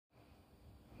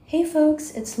Hey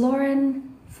folks, it's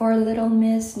Lauren for Little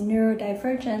Miss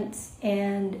Neurodivergence,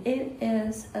 and it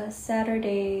is a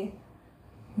Saturday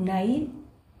night.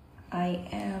 I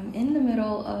am in the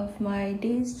middle of my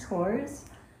day's chores,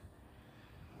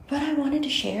 but I wanted to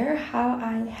share how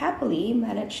I happily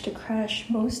managed to crush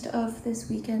most of this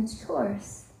weekend's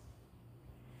chores.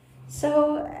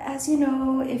 So, as you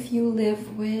know, if you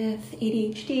live with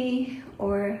ADHD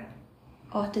or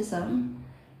autism,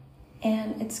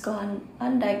 and it's gone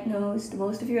undiagnosed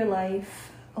most of your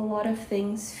life, a lot of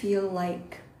things feel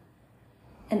like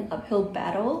an uphill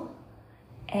battle.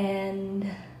 And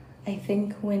I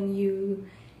think when you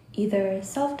either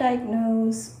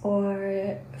self-diagnose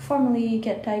or formally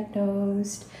get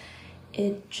diagnosed,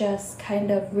 it just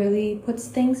kind of really puts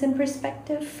things in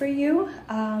perspective for you.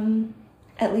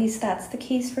 At least that's the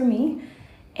case for me.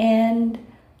 And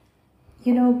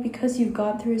you know, because you've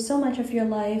gone through so much of your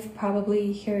life,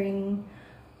 probably hearing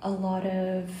a lot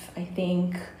of, I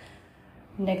think,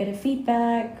 negative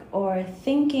feedback or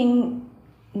thinking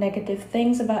negative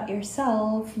things about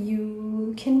yourself,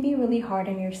 you can be really hard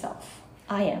on yourself.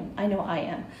 I know I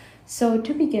am. So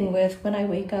to begin with, when I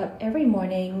wake up every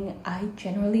morning, I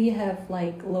generally have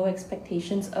like low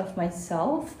expectations of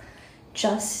myself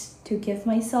just to give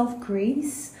myself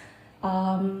grace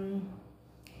and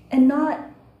not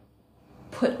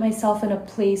put myself in a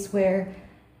place where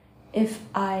if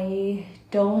I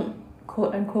don't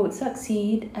quote unquote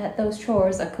succeed at those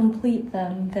chores or complete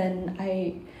them, then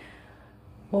I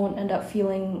won't end up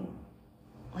feeling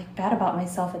like bad about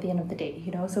myself at the end of the day,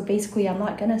 you know? So basically I'm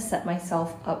not gonna set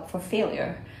myself up for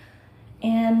failure.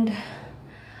 And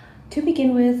to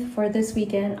begin with, for this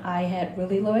weekend, I had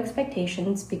really low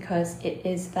expectations because it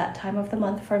is that time of the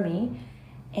month for me.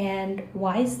 And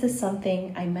why is this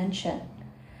something I mention?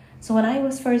 So when I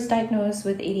was first diagnosed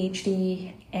with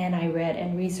ADHD and I read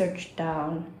and researched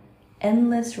down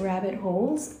endless rabbit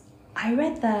holes, I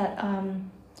read that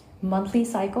monthly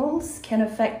cycles can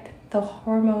affect the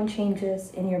hormone changes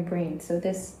in your brain. So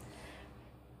this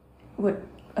would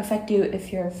affect you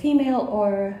if you're a female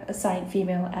or assigned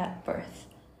female at birth.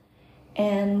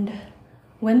 And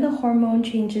when the hormone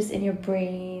changes in your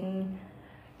brain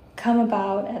come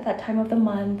about at that time of the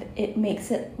month, it makes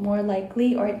it more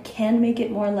likely, or it can make it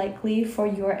more likely for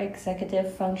your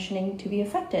executive functioning to be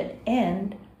affected.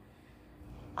 And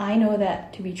I know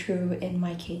that to be true in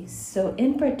my case. So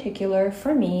in particular,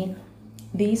 for me,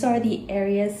 these are the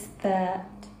areas that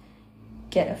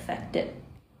get affected.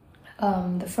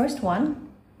 The first one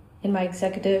in my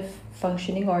executive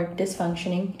functioning or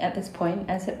dysfunctioning at this point,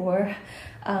 as it were,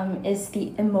 is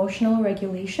the emotional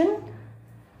regulation.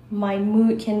 My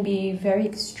mood can be very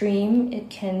extreme. It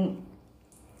can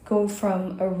go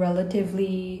from a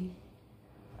relatively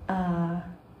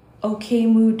okay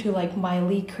mood to like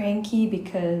mildly cranky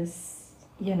because,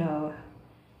 you know,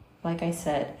 like I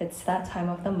said, it's that time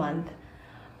of the month.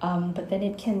 But then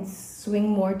it can swing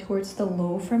more towards the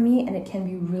low for me, and it can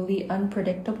be really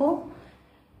unpredictable.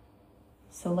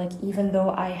 So like, even though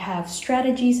I have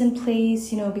strategies in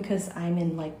place, you know, because I'm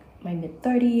in like my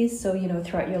mid-30s, so you know,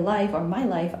 throughout your life or my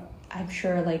life, I'm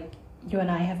sure like you and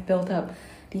I have built up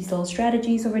these little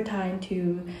strategies over time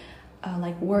to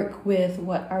like work with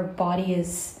what our body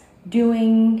is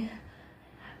doing,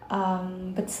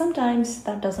 but sometimes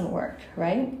that doesn't work,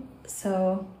 right?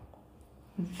 So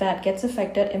that gets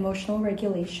affected, emotional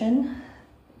regulation.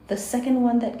 The second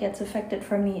one that gets affected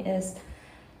for me is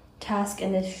task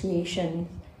initiation.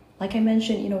 Like I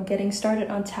mentioned, you know, getting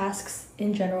started on tasks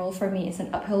in general for me is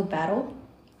an uphill battle.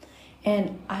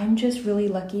 And I'm just really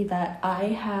lucky that I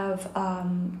have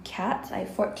cats. I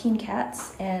have 14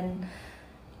 cats, and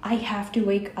I have to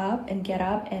wake up and get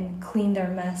up and clean their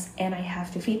mess, and I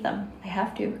have to feed them. I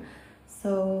have to.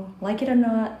 So, like it or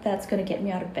not, that's gonna get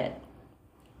me out of bed.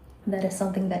 That is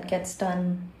something that gets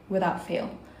done without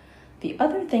fail. The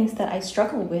other things that I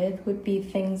struggle with would be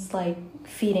things like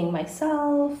feeding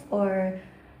myself or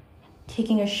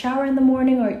taking a shower in the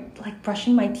morning or like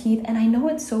brushing my teeth. And I know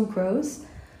it's so gross,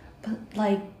 but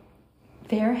like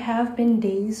there have been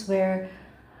days where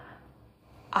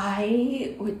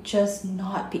I would just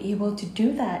not be able to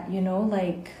do that, you know,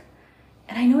 like,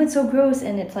 and I know it's so gross,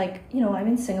 and it's like, you know, I'm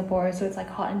in Singapore, so it's like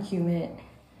hot and humid.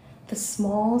 The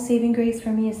small saving grace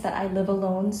for me is that I live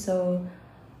alone, so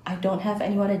I don't have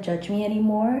anyone to judge me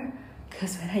anymore.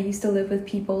 Because when I used to live with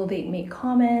people, they'd make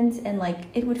comments and like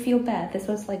it would feel bad. This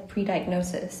was like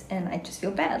pre-diagnosis, and I just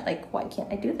feel bad. Like, why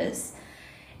can't I do this?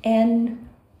 And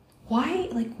why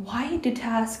do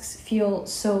tasks feel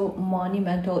so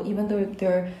monumental, even though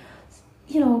they're,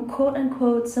 you know, quote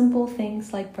unquote simple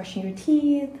things like brushing your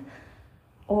teeth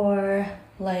or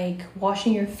like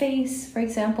washing your face, for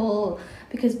example,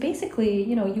 because basically,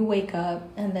 you wake up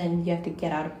and then you have to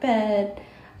get out of bed.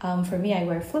 For me, I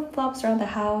wear flip-flops around the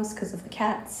house because of the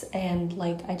cats, and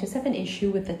like I just have an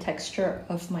issue with the texture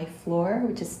of my floor,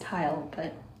 which is tile,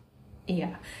 but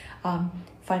yeah.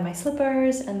 Find my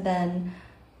slippers and then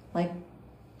like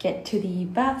get to the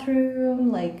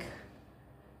bathroom,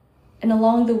 and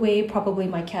along the way, probably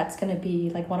my cat's gonna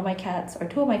be like one of my cats or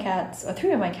two of my cats or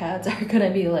three of my cats are gonna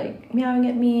be like meowing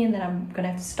at me, and then I'm gonna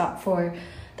have to stop for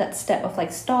that step of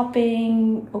like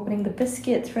stopping, opening the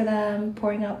biscuits for them,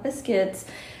 pouring out biscuits.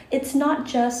 It's not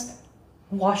just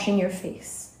washing your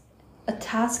face. A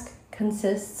task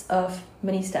consists of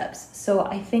many steps. So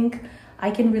I think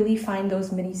I can really find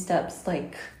those mini steps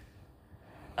like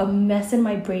a mess in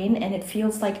my brain, and it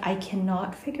feels like I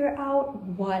cannot figure out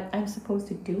what I'm supposed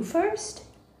to do first,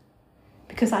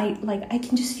 because I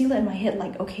can just feel it in my head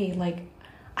like, okay, like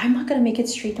I'm not gonna make it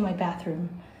straight to my bathroom.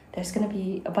 There's gonna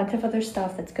be a bunch of other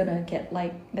stuff that's gonna get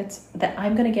that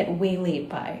I'm gonna get waylaid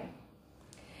by.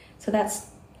 So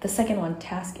that's the second one,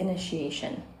 task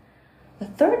initiation. The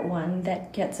third one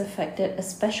that gets affected,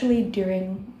 especially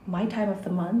during my time of the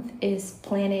month, is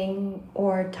planning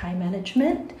or time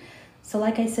management. So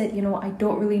like I said, I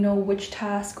don't really know which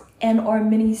task and or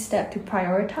mini step to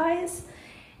prioritize.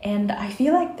 And I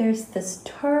feel like there's this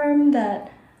term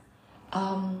that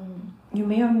you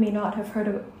may or may not have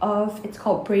heard of. It's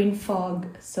called brain fog.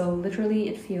 So literally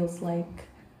it feels like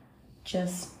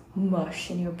just mush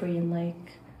in your brain.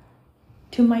 Like,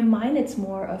 to my mind, it's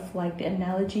more of like the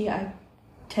analogy I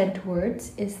tend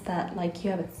towards is that like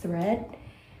you have a thread,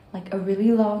 like a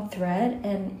really long thread,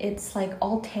 and it's like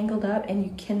all tangled up and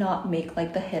you cannot make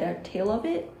like the head or tail of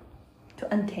it to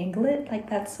untangle it. Like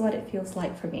that's what it feels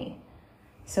like for me.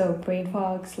 So brain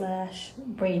fog /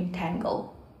 brain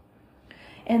tangle.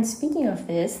 And speaking of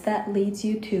this, that leads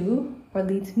me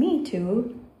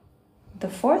to the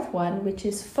fourth one, which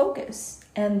is focus.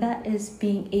 And that is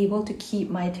being able to keep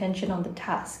my attention on the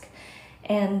task.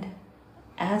 And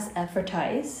as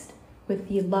advertised, with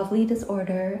the lovely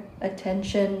disorder,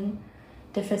 attention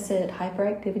deficit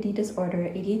hyperactivity disorder,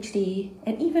 ADHD,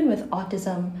 and even with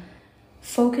autism,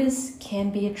 focus can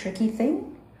be a tricky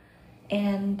thing.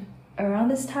 And around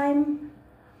this time,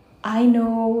 I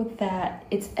know that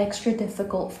it's extra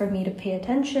difficult for me to pay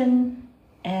attention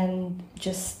and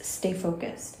just stay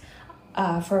focused.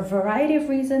 For a variety of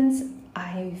reasons,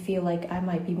 I feel like I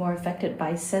might be more affected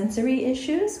by sensory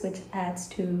issues, which adds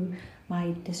to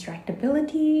my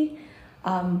distractibility.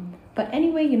 But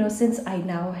anyway, since I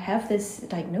now have this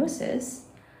diagnosis,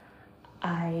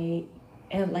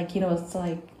 it's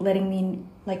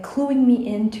like cluing me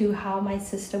into how my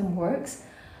system works.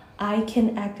 I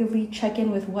can actively check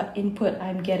in with what input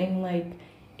I'm getting. Like,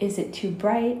 is it too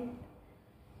bright?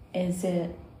 Is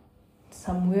it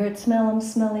some weird smell I'm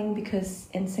smelling? Because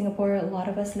in Singapore, a lot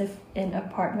of us live in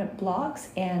apartment blocks,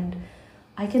 and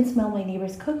I can smell my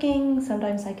neighbors cooking.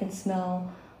 Sometimes I can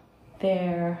smell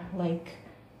their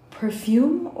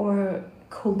perfume or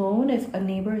cologne if a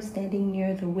neighbor is standing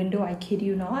near the window. I kid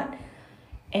you not.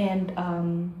 And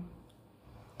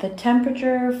the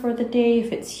temperature for the day,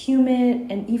 if it's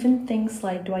humid, and even things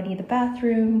like, do I need the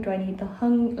bathroom? Do I need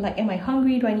am I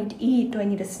hungry? Do I need to eat? Do I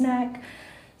need a snack?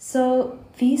 So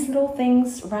these little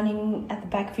things running at the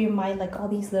back of your mind, like all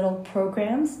these little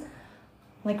programs,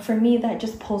 for me, that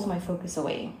just pulls my focus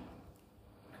away.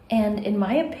 And in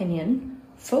my opinion,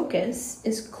 focus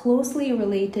is closely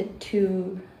related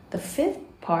to the fifth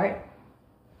part,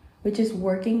 which is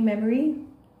working memory,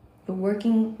 the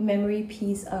working memory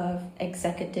piece of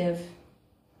executive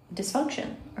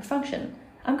dysfunction or function.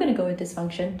 I'm going to go with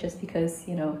dysfunction just because,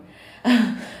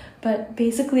 but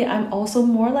basically I'm also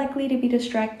more likely to be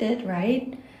distracted,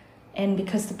 right? And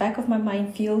because the back of my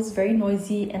mind feels very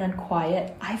noisy and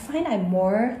unquiet, I find I'm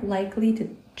more likely to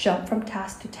jump from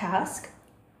task to task.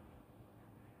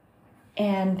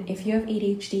 And if you have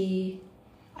ADHD,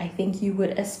 I think you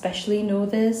would especially know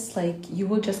this. You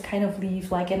will just kind of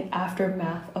leave an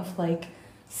aftermath of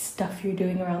stuff you're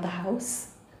doing around the house.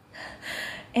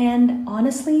 And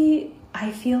honestly,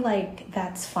 I feel like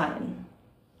that's fine,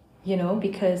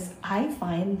 because I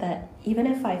find that even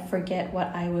if I forget what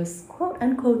I was quote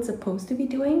unquote supposed to be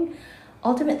doing,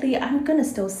 ultimately I'm gonna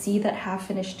still see that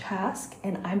half-finished task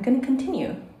and I'm gonna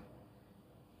continue.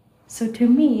 So to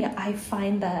me, I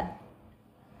find that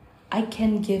I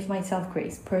can give myself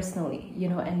grace personally,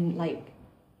 and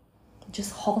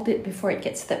just halt it before it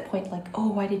gets to that point, oh,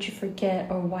 why did you forget?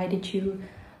 Or why did you,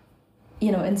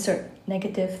 insert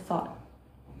negative thought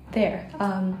there.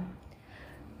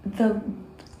 The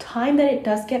time that it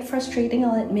does get frustrating,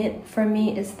 I'll admit, for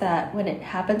me is that when it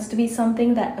happens to be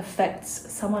something that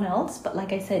affects someone else. But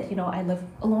like I said, you know, I live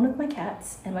alone with my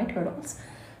cats and my turtles.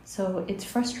 So it's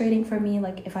frustrating for me,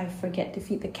 like if I forget to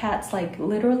feed the cats. Like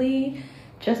literally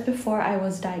just before I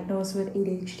was diagnosed with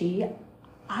ADHD,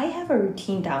 I have a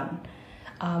routine down.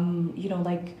 You know,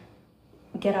 like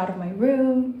get out of my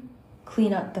room,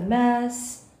 clean up the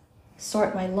mess,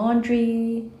 sort my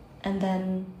laundry, and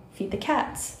then feed the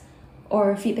cats.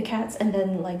 Or feed the cats and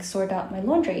then like sort out my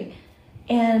laundry.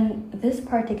 And this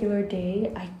particular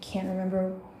day, I can't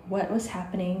remember what was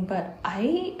happening, but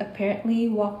I apparently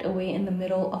walked away in the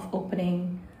middle of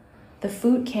opening the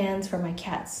food cans for my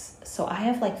cats. So I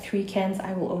have like 3 cans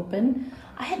I will open.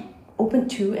 I had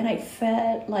opened 2 and I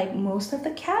fed like most of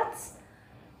the cats.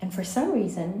 And for some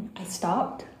reason, I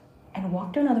stopped and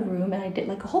walked to another room and I did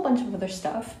like a whole bunch of other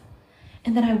stuff.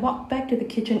 And then I walked back to the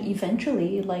kitchen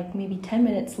eventually, like maybe 10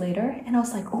 minutes later, and I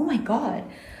was like, oh my God,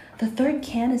 the 3rd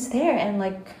can is there. And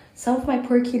like some of my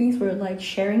poor kitties were like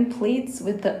sharing plates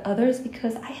with the others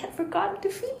because I had forgotten to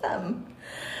feed them.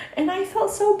 And I felt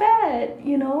so bad,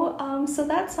 you know? So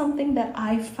that's something that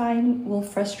I find will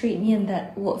frustrate me and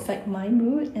that will affect my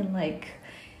mood. And like,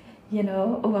 you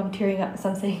know, oh, I'm tearing up as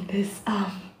I'm saying this.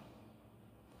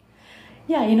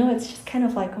 Yeah, you know, it's just kind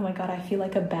of like, oh my God, I feel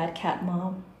like a bad cat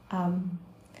mom.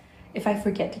 If I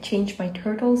forget to change my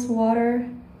turtle's water,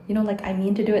 you know, like I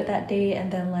mean to do it that day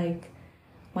and then like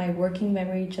my working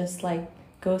memory just like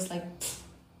goes like,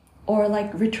 or like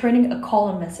returning a call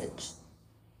or message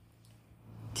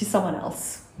to someone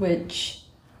else, which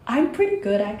I'm pretty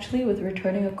good actually with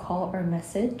returning a call or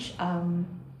message.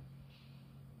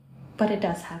 But it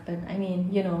does happen. I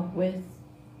mean, you know, with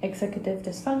executive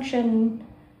dysfunction,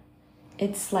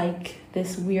 it's like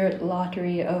this weird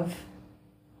lottery of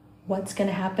what's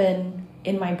gonna happen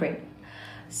in my brain.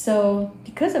 So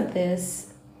because of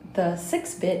this, the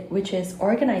 6th bit, which is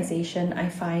organization, I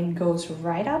find goes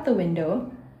right out the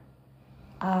window.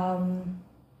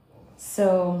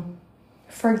 So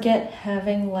forget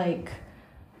having like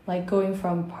going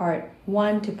from part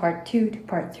 1 to part 2 to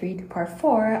part 3 to part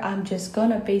 4. I'm just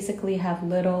gonna basically have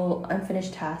little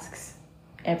unfinished tasks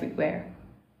everywhere.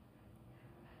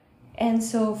 And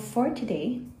so for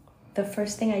today, the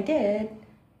first thing I did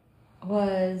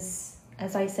was,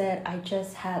 as I said, I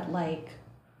just had like,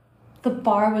 the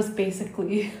bar was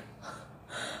basically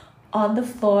on the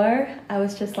floor. I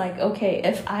was just like, okay,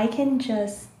 if I can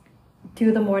just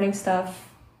do the morning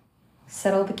stuff,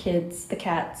 settle the kids, the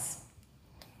cats,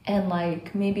 and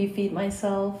like maybe feed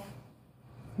myself,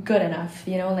 good enough,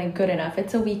 you know, like good enough.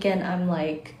 It's a weekend, I'm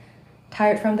like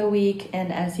tired from the week,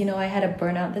 and as you know, I had a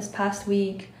burnout this past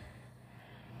week.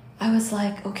 I was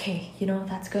like, okay, you know,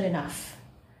 that's good enough.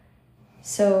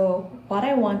 So what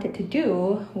I wanted to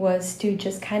do was to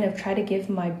just kind of try to give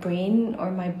my brain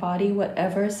or my body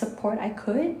whatever support I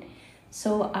could.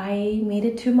 So I made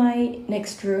it to my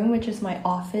next room, which is my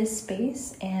office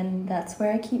space, and that's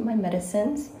where I keep my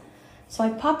medicines. So I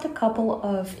popped a couple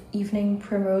of evening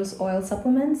primrose oil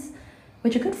supplements,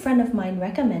 which a good friend of mine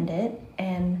recommended,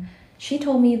 and she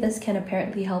told me this can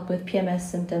apparently help with PMS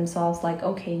symptoms. So I was like,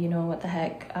 okay, you know what the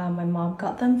heck, my mom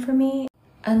got them for me.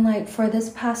 And like for this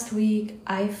past week,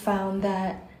 I found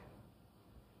that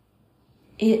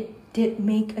it did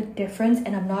make a difference,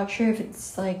 and I'm not sure if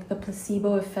it's like the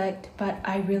placebo effect, but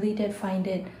I really did find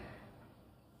it,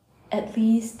 at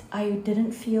least I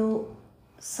didn't feel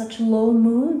such low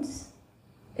moods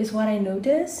is what I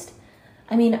noticed.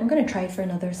 I mean, I'm gonna try it for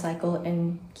another cycle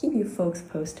and keep you folks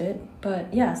posted.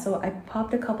 But yeah, so I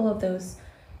popped a couple of those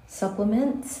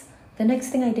supplements. The next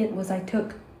thing I did was I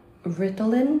took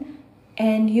Ritalin.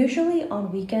 And usually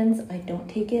on weekends, I don't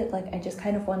take it. Like I just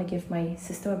kind of want to give my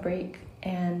system a break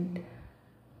and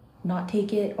not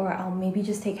take it. Or I'll maybe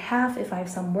just take half if I have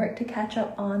some work to catch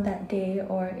up on that day.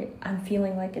 Or I'm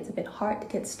feeling like it's a bit hard to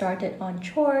get started on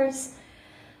chores.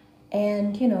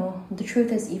 And you know, the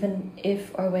truth is, even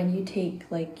if or when you take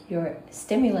like your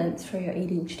stimulants for your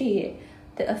ADHD,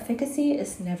 the efficacy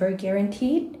is never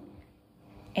guaranteed.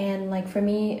 And like for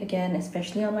me, again,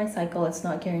 especially on my cycle, it's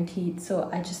not guaranteed. So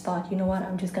I just thought, you know what,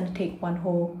 I'm just gonna take one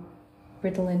whole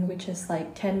Ritalin, which is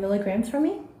like 10 milligrams for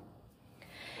me.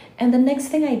 And the next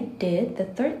thing I did, the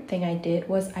 3rd thing I did,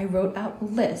 was I wrote out a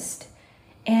list.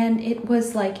 And it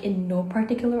was like in no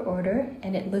particular order,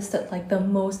 and it listed like the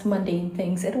most mundane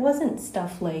things. It wasn't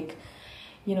stuff like,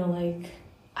 you know, like,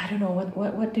 I don't know,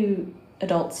 what do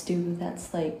adults do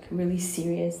that's like really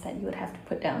serious that you would have to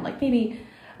put down? Like maybe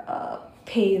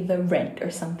pay the rent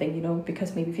or something, you know,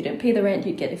 because maybe if you didn't pay the rent,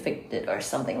 you'd get evicted or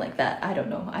something like that. I don't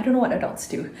know what adults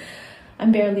do.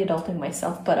 I'm barely adulting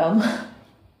myself, but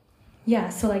yeah,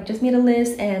 so like just made a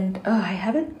list, and I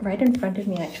have it right in front of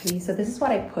me actually. So this is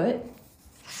what I put.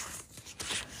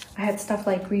 I had stuff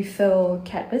like refill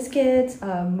cat biscuits,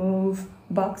 move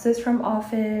boxes from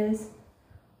office,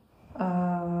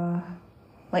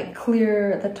 like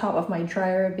clear the top of my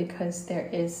dryer because there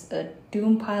is a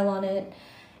doom pile on it.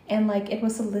 And like it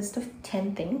was a list of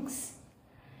 10 things.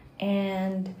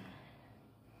 And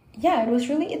yeah, it was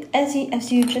really, as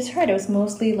you just heard, it was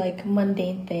mostly like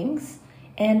mundane things.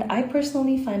 And I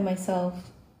personally find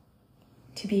myself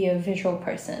to be a visual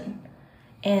person,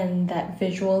 and that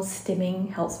visual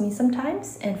stimming helps me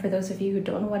sometimes. And for those of you who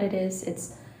don't know what it is,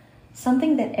 it's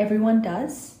something that everyone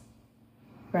does,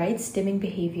 right? Stimming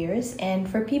behaviors. And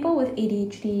for people with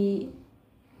ADHD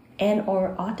and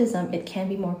or autism, it can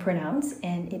be more pronounced,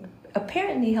 and it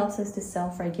apparently helps us to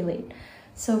self-regulate.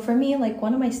 So for me, like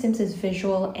one of my stims is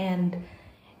visual, and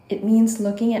it means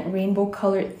looking at rainbow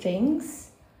colored things.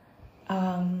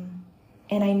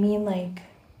 And I mean like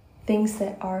things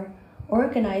that are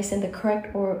organized in the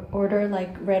correct order,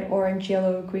 like red, orange,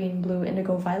 yellow, green, blue,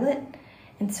 indigo, violet.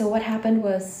 And so what happened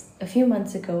was a few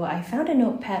months ago, I found a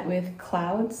notepad with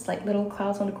clouds, like little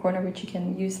clouds on the corner, which you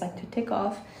can use like to tick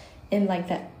off in like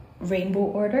that rainbow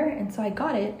order. And so I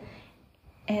got it,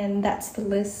 and that's the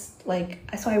list. Like,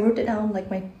 so I wrote it down,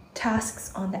 like my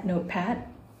tasks on that notepad.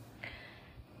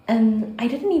 And I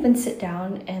didn't even sit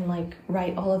down and like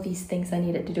write all of these things I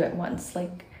needed to do at once.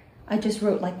 Like I just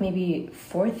wrote like maybe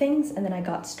 4 things, and then I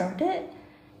got started.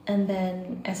 And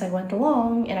then as I went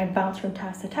along and I bounced from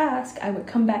task to task, I would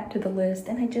come back to the list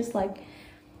and I just like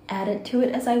added to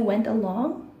it as I went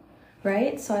along,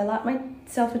 right? So I allowed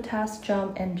myself a task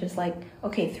jump and just like,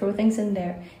 okay, throw things in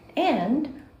there.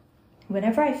 And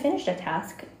whenever I finished a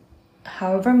task,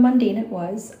 however mundane it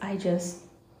was, I just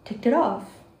ticked it off.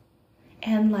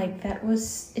 And like that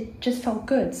was, it just felt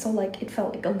good. So like it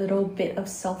felt like a little bit of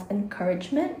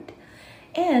self-encouragement.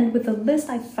 And with the list,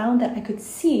 I found that I could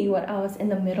see what I was in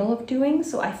the middle of doing.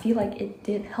 So I feel like it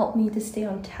did help me to stay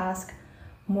on task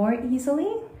more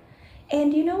easily.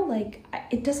 And you know, like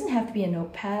it doesn't have to be a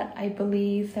notepad. I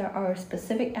believe there are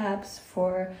specific apps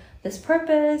for this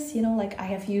purpose. You know, like I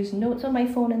have used notes on my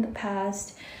phone in the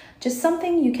past. Just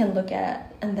something you can look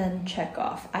at and then check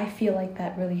off. I feel like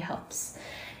that really helps.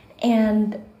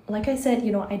 And like I said,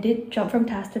 you know, I did jump from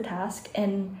task to task,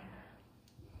 and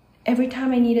every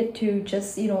time I needed to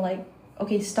just, you know, like,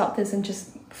 okay, stop this and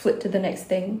just flip to the next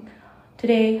thing.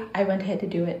 Today, I went ahead to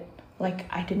do it. Like,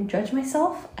 I didn't judge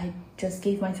myself. I just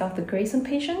gave myself the grace and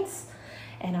patience.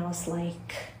 And I was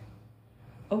like,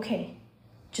 okay,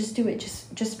 just do it.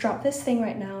 Just drop this thing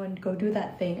right now and go do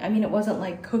that thing. I mean, it wasn't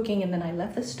like cooking and then I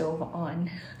left the stove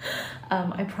on.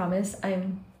 I promise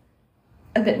I'm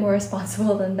a bit more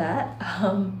responsible than that.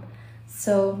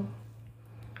 So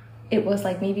it was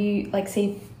like maybe like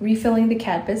say refilling the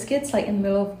cat biscuits, like in the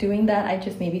middle of doing that, I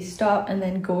just maybe stop and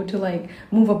then go to like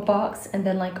move a box, and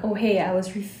then like, oh hey, I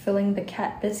was refilling the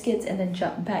cat biscuits, and then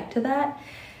jump back to that.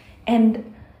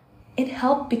 And it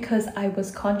helped because I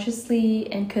was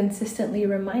consciously and consistently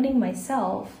reminding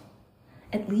myself,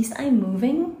 at least I'm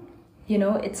moving. You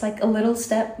know, it's like a little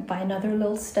step by another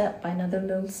little step by another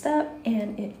little step,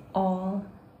 and it all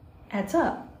adds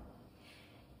up.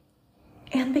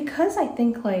 And because I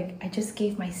think like I just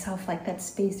gave myself like that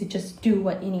space to just do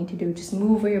what you need to do, just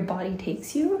move where your body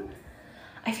takes you,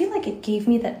 I feel like it gave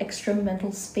me that extra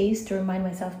mental space to remind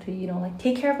myself to, you know, like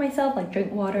take care of myself, like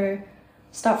drink water,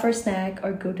 stop for a snack,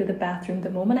 or go to the bathroom the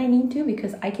moment I need to,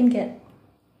 because I can get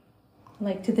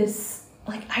like to this,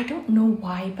 like I don't know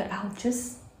why, but I'll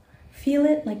just feel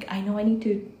it. Like I know I need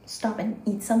to stop and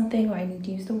eat something, or I need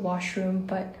to use the washroom,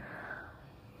 but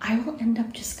I will end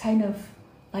up just kind of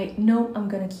like, no, I'm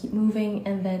gonna keep moving.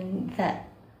 And then that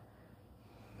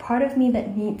part of me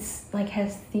that needs, like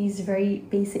has these very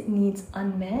basic needs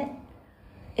unmet,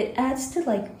 it adds to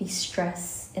like the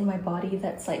stress in my body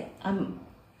that's like I'm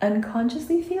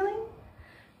unconsciously feeling.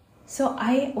 So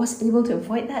I was able to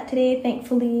avoid that today,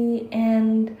 thankfully,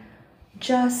 and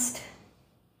just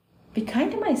be kind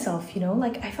to myself, you know,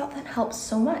 like I felt that helped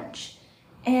so much.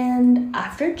 And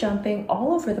after jumping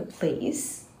all over the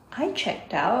place, I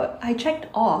checked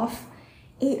off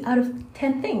 8 out of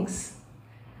 10 things.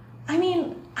 I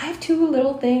mean, I have 2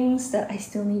 little things that I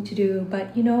still need to do,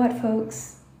 but you know what,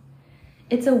 folks?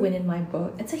 It's a win in my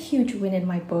book. It's a huge win in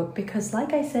my book because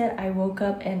like I said, I woke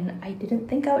up and I didn't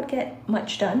think I would get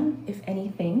much done, if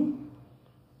anything.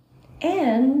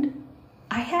 And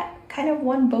I had kind of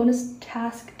one bonus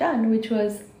task done, which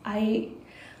was I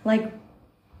like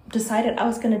decided I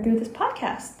was going to do this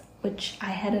podcast, which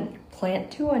I hadn't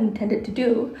planned to or intended to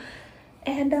do.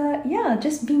 And yeah,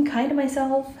 just being kind to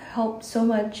myself helped so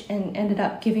much and ended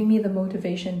up giving me the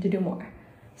motivation to do more.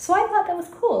 So I thought that was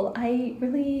cool. I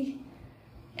really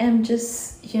am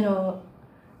just,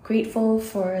 grateful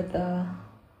for the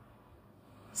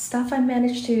stuff I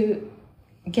managed to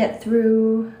get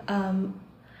through.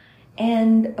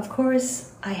 And of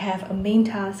course, I have a main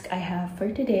task I have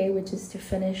for today, which is to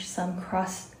finish some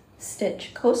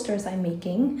cross-stitch coasters I'm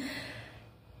making.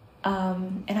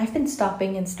 And I've been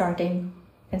stopping and starting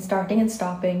and starting and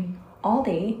stopping all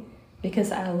day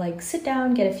because I'll like sit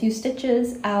down, get a few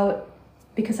stitches out,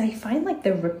 because I find like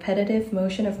the repetitive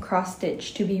motion of cross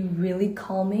stitch to be really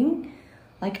calming.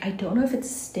 Like, I don't know if it's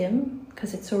stim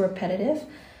because it's so repetitive,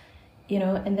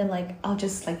 and then like I'll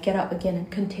just like get up again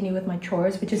and continue with my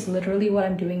chores, which is literally what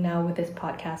I'm doing now with this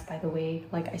podcast, by the way.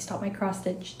 Like, I stopped my cross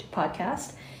stitch to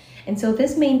podcast. And so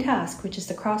this main task, which is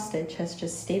the cross stitch, has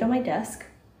just stayed on my desk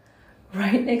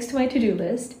right next to my to-do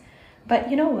list. But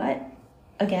you know what?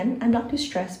 Again, I'm not too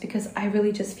stressed because I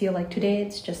really just feel like today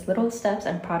it's just little steps.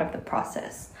 I'm proud of the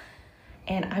process.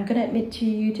 And I'm gonna admit to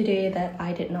you today that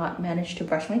I did not manage to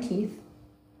brush my teeth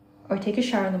or take a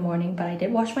shower in the morning, but I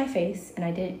did wash my face and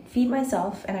I did feed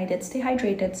myself and I did stay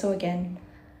hydrated. So again,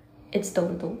 it's the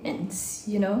little wins,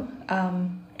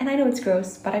 And I know it's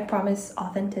gross, but I promise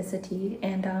authenticity.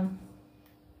 And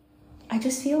I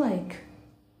just feel like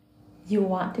you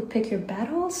want to pick your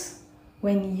battles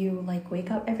when you like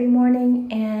wake up every morning.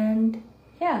 And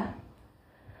yeah,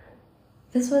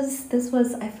 this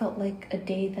was I felt like a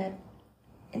day that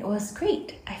it was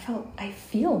great. I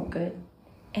feel good.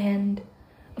 And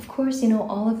of course,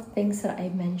 all of the things that I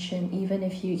mentioned, even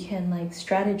if you can like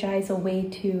strategize a way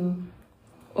to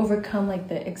overcome like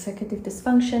the executive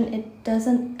dysfunction, it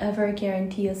doesn't ever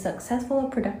guarantee a successful or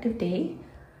productive day.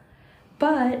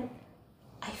 But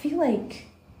I feel like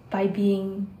by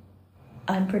being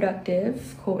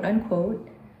unproductive, quote unquote,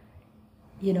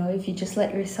 if you just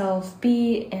let yourself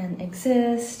be and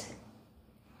exist,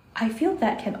 I feel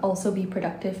that can also be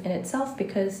productive in itself,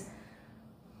 because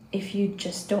if you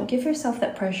just don't give yourself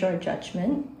that pressure or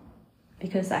judgment,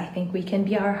 because I think we can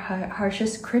be our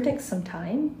harshest critics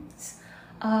sometimes,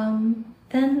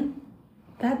 then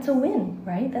that's a win,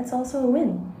 right? That's also a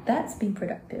win. That's being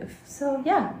productive. So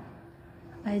yeah,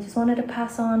 I just wanted to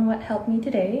pass on what helped me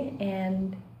today.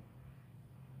 And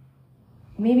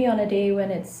maybe on a day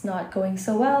when it's not going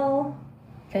so well,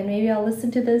 then maybe I'll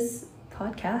listen to this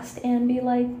podcast and be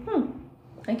like,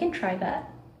 I can try that.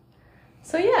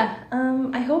 So yeah,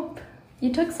 I hope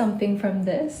you took something from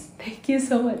this. Thank you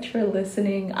so much for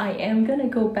listening. I am gonna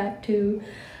go back to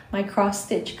my cross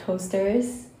stitch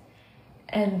coasters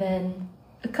and then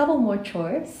a couple more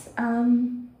chores.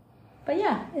 But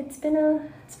yeah, it's been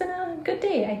a good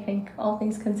day, I think, all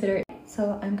things considered.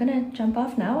 So I'm gonna jump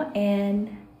off now,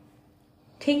 and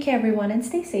take care, everyone, and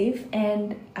stay safe.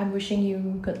 And I'm wishing you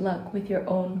good luck with your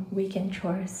own weekend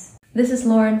chores. This is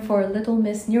Lauren for Little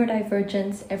Miss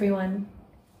Neurodivergence. Everyone,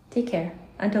 take care.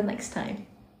 Until next time.